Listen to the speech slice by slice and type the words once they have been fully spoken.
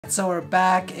So we're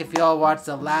back. If y'all watched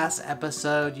the last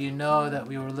episode, you know that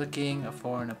we were looking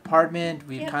for an apartment.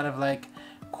 We kind of like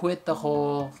quit the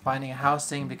whole finding a house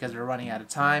thing because we're running out of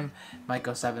time.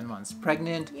 Maiko's 7 months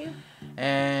pregnant.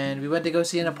 And we went to go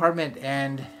see an apartment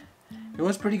and it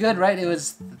was pretty good, right? It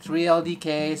was 3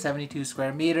 LDK, 72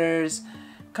 square meters.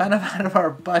 Kind of out of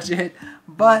our budget,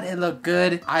 but it looked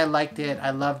good. I liked it. I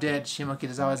loved it.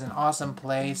 Shimokitazawa is an awesome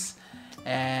place.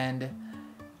 And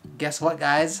guess what,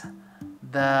 guys?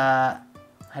 The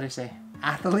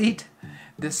athlete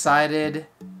decided,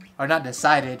 or not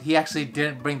decided, he actually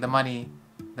didn't bring the money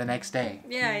the next day.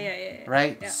 Yeah.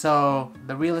 Right? Yeah. So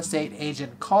the real estate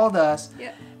agent called us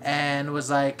and was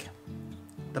like,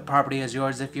 the property is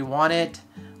yours if you want it.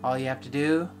 All you have to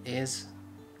do is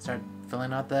start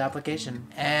filling out the application.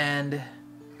 And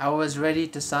I was ready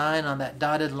to sign on that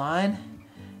dotted line.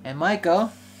 And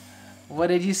Maiko, what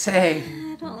did you say?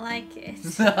 I don't like it.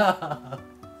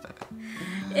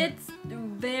 It's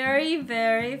very,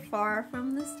 very far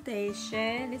from the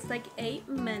station. It's like 8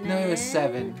 minutes. No, it was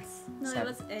 7. No, it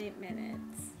was 8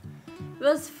 minutes. It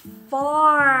was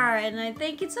far, and I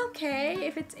think it's okay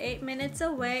if it's 8 minutes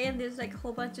away and there's like a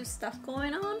whole bunch of stuff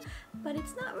going on, but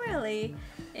it's not really.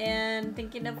 And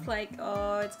thinking of like,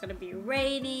 oh, it's gonna be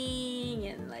raining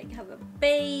and like have a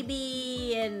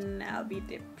baby, and I'll be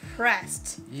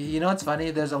depressed. You know what's funny?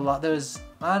 I don't want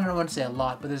to say a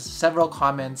lot, but there's several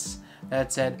comments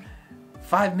that said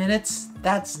 5 minutes,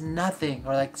 that's nothing,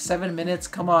 or like 7 minutes,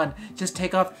 come on, just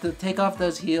take off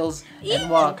those heels and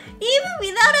walk. Even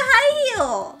without a high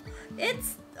heel,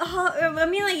 it's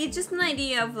it's just an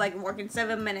idea of like working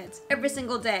 7 minutes every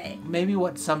single day. Maybe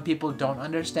what some people don't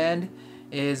understand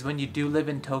is when you do live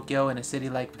in Tokyo, in a city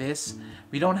like this,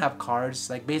 we don't have cars.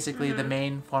 Like basically the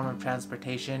main form of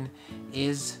transportation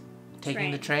is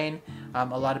taking the train. A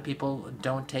lot of people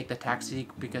don't take the taxi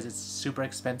because it's super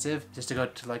expensive. Just to go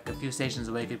to like a few stations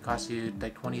away could cost you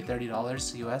like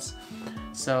 $20-30 US.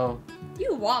 So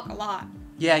you walk a lot.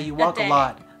 Yeah, you walk a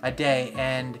lot a day,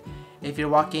 and if you're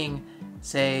walking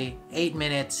say 8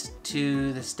 minutes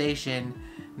to the station,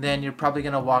 then you're probably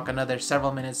gonna walk another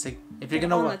several minutes to, if you're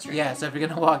gonna walk, so if you're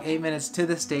gonna walk 8 minutes to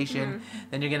the station,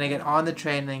 then you're gonna get on the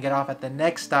train, then get off at the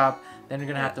next stop, then you're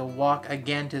gonna have to walk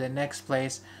again to the next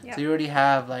place. So you already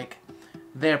have like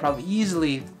probably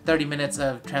easily 30 minutes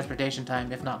of transportation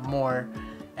time, if not more,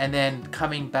 and then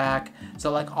coming back.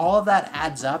 So like all of that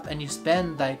adds up, and you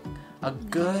spend like a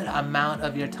good amount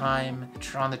of your time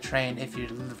on the train if you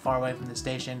live far away from the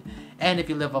station, and if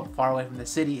you live far away from the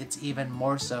city, it's even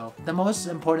more so. The most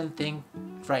important thing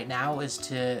right now is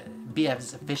to be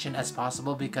as efficient as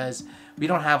possible because we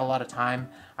don't have a lot of time.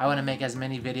 I want to make as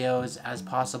many videos as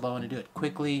possible. I want to do it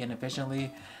quickly and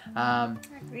efficiently,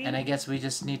 and I guess we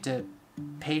just need to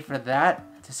pay for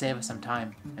that to save us some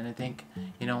time. And I think,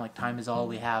 like time is all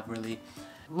we have, really.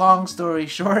 Long story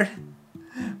short,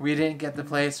 we didn't get the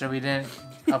place, or we didn't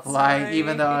apply,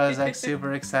 even though I was like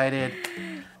super excited.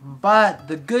 But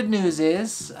the good news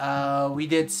is we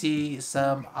did see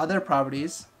some other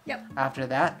properties after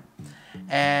that.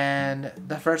 And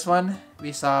the first one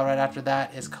we saw right after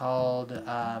that is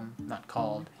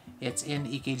it's in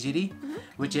Ikejiri,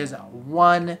 which is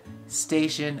 1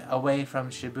 station away from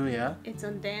Shibuya. It's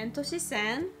on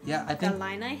Den-Toshi-sen. Yeah, I think. The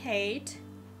line I hate.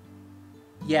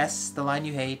 Yes, the line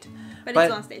you hate. But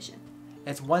it's 1 station.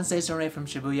 It's 1 station away from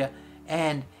Shibuya,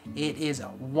 and it is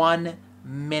 1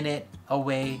 minute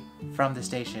away from the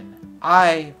station.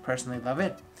 I personally love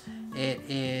it. It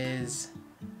is,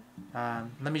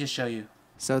 let me just show you.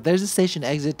 So there's a station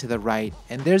exit to the right,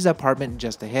 and there's an apartment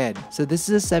just ahead. So this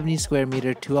is a 70 square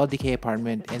meter 2 LDK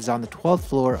apartment, and is on the 12th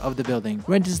floor of the building.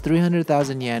 Rent is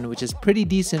 300,000 yen, which is pretty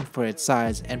decent for its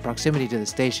size and proximity to the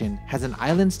station. Has an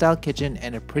island style kitchen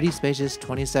and a pretty spacious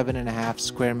 27.5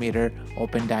 square meter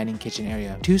open dining kitchen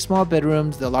area. 2 small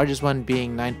bedrooms, the largest one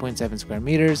being 9.7 square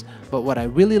meters. But what I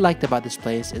really liked about this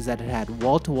place is that it had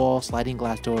wall-to-wall sliding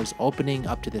glass doors opening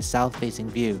up to the south-facing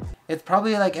view. It's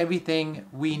probably like everything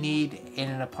we need in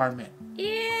an apartment.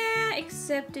 Yeah,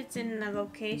 except it's in a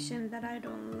location that I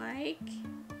don't like,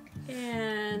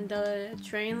 and the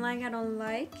train line I don't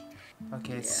like.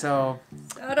 Okay, so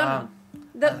I don't know.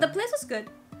 The place was good.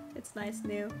 It's nice,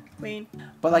 new, clean.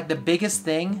 But like the biggest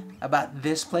thing about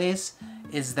this place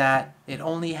is that it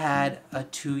only had a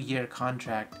 2-year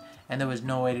contract, and there was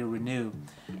no way to renew.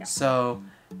 So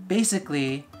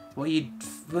basically, what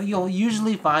you'll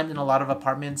usually find in a lot of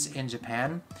apartments in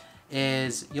Japan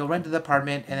is you'll rent the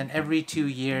apartment, and then every 2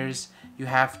 years you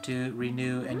have to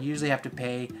renew, and you usually have to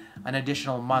pay an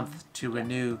additional month to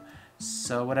renew.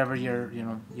 So whatever your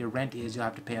rent is, you'll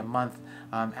have to pay a month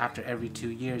after every 2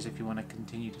 years if you want to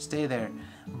continue to stay there.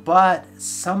 But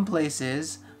some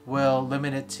places, will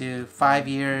limit it to 5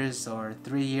 years or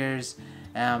 3 years.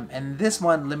 And this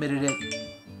one limited it.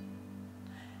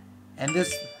 And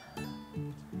this,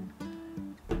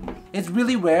 it's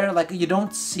really rare. Like, you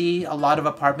don't see a lot of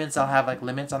apartments that'll have like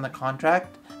limits on the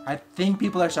contract. I think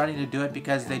people are starting to do it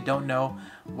because they don't know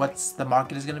what's the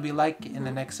market is going to be like in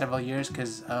the next several years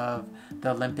because of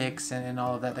the Olympics and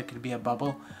all of that. There could be a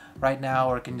bubble right now,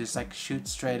 or it can just like shoot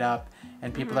straight up,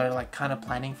 and people are like kind of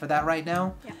planning for that right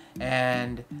now.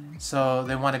 And so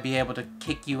they want to be able to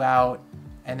kick you out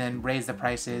and then raise the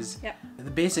prices.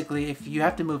 Basically, if you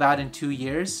have to move out in 2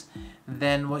 years,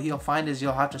 then what you'll find is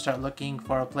you'll have to start looking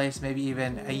for a place maybe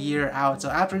even a year out. So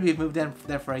after we've moved in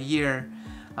there for a year,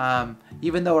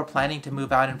 even though we're planning to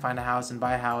move out and find a house and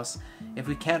buy a house, if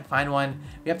we can't find one,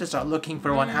 we have to start looking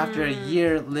for one after a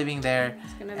year living there,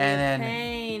 and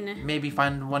then maybe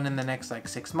find one in the next like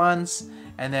 6 months,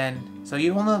 and then so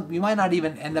you might not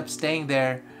even end up staying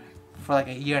there for like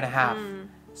a year and a half.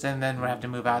 So and then we'll have to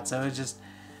move out. So it's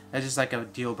just like a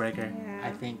deal breaker,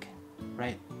 I think,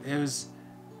 right? It was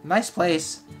a nice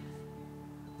place,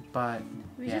 but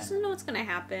we just don't know what's gonna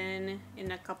happen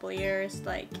in a couple of years.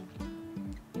 Like,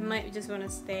 you might just want to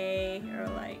stay, or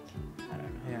like, I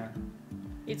don't know.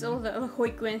 It's all the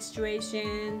Hoikuen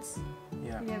situations.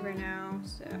 You never know.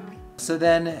 So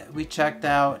then we checked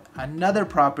out another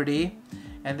property,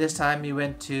 and this time we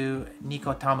went to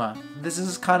Nikotama. This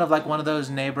is kind of like one of those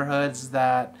neighborhoods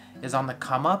that is on the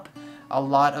come up. A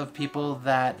lot of people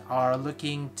that are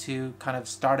looking to kind of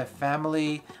start a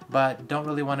family but don't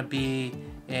really want to be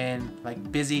in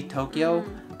like busy Tokyo,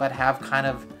 but have kind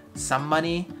of some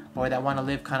money, or that want to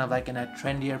live kind of like in a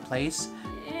trendier place.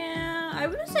 Yeah, I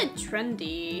wouldn't say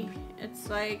trendy. It's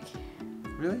like...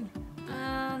 Really?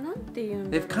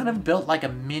 They've kind of built like a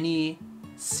mini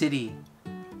city.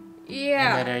 In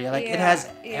that area. Like, it has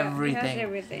everything. It has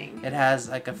everything. It has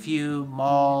like a few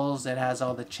malls. It has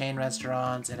all the chain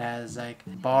restaurants. It has like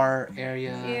bar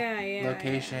area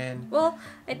location. Well,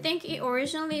 I think it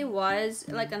originally was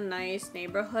like a nice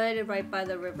neighborhood right by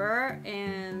the river,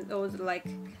 and it was like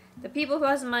the people who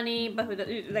has money, but who,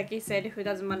 like you said, who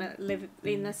doesn't want to live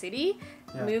in the city,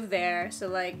 move there. So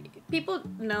like, people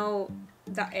know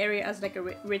that area as like a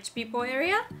rich people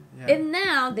area. And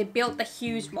now they built a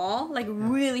huge mall, like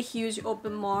really huge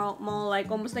open mall, like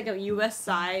almost like a US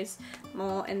size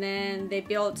mall. And then they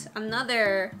built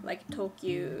another like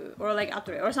Tokyo or like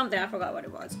Atore or something, I forgot what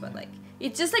it was, but like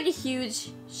it's just like a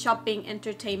huge shopping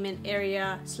entertainment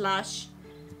area slash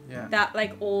that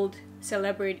like old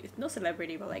celebrity, not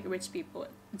celebrity, but like rich people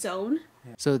zone.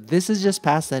 So this is just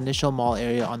past the initial mall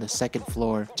area on the 2nd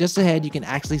floor. Just ahead, you can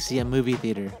actually see a movie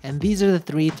theater. And these are the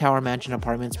 3 tower mansion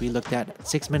apartments we looked at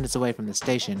 6 minutes away from the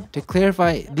station. To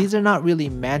clarify, these are not really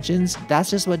mansions. That's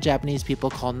just what Japanese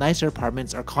people call nicer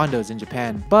apartments or condos in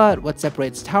Japan. But what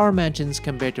separates tower mansions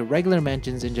compared to regular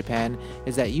mansions in Japan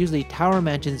is that usually tower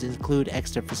mansions include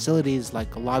extra facilities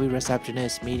like lobby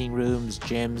receptionists, meeting rooms,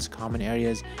 gyms, common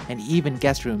areas, and even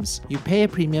guest rooms. You pay a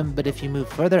premium, but if you move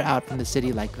further out from the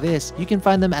city like this, you can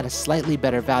find them at a slightly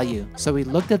better value. So we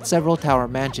looked at several tower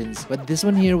mansions, but this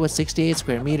one here was 68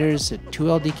 square meters, 2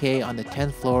 LDK on the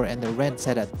 10th floor, and the rent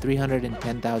set at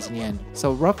 310,000 yen.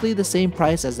 So roughly the same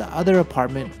price as the other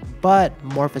apartment, but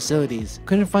more facilities.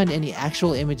 Couldn't find any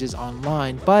actual images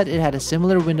online, but it had a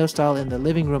similar window style in the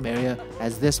living room area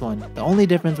as this one. The only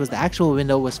difference was the actual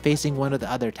window was facing one of the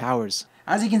other towers.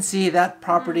 As you can see, that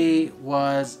property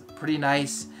was pretty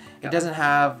nice. It doesn't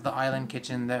have the island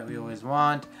kitchen that we always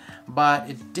want, but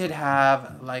it did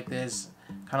have like this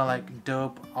kind of like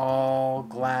dope all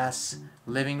glass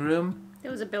living room.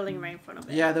 There was a building right in front of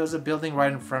it. Yeah, there was a building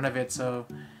right in front of it, so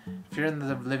if you're in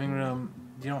the living room,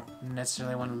 you don't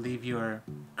necessarily want to leave your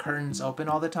curtains open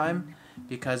all the time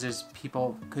because there's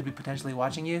people could be potentially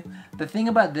watching you. The thing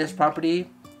about this property,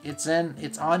 it's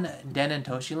on Den and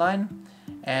Toshi line,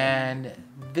 and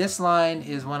this line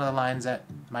is one of the lines that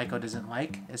Maiko doesn't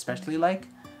like, especially like,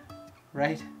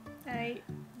 right?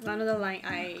 One of the line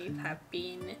I have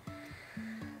been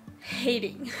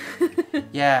hating.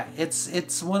 Yeah,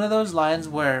 it's one of those lines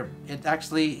where it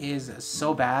actually is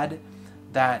so bad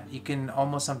that you can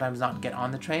almost sometimes not get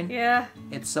on the train. Yeah.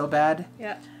 It's so bad.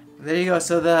 Yeah. There you go.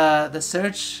 So the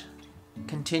search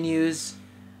continues,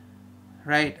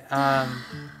 right? I'm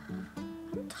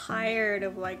tired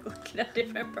of like looking at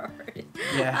different properties.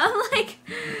 Yeah. I'm like,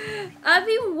 I've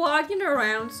been walking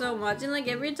around so much, and like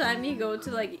every time you go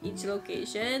to like each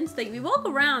locations, like we walk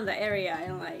around the area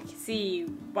and like see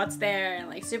what's there, and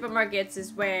like supermarkets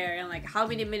is where, and like how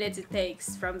many minutes it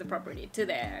takes from the property to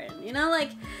there, and you know,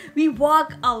 like we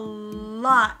walk a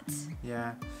lot.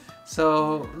 Yeah.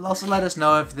 So also let us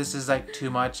know if this is like too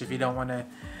much, if you don't want to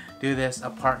do this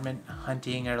apartment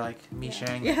hunting or like me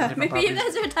sharing. Yeah, different maybe properties. you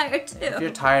guys are tired too. If you're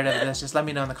tired of this, just let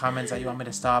me know in the comments that you want me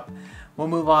to stop. We'll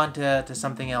move on to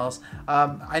something else.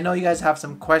 I know you guys have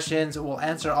some questions. We'll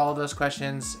answer all of those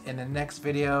questions in the next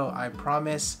video. I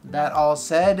promise. That all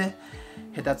said,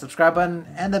 hit that subscribe button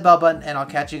and the bell button, and I'll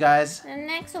catch you guys. The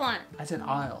next one. I said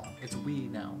I'll. It's we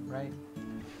now, right?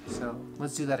 So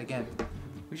let's do that again.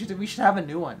 We should have a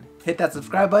new one. Hit that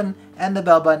subscribe button and the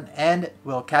bell button, and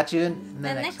we'll catch you in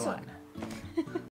the next one.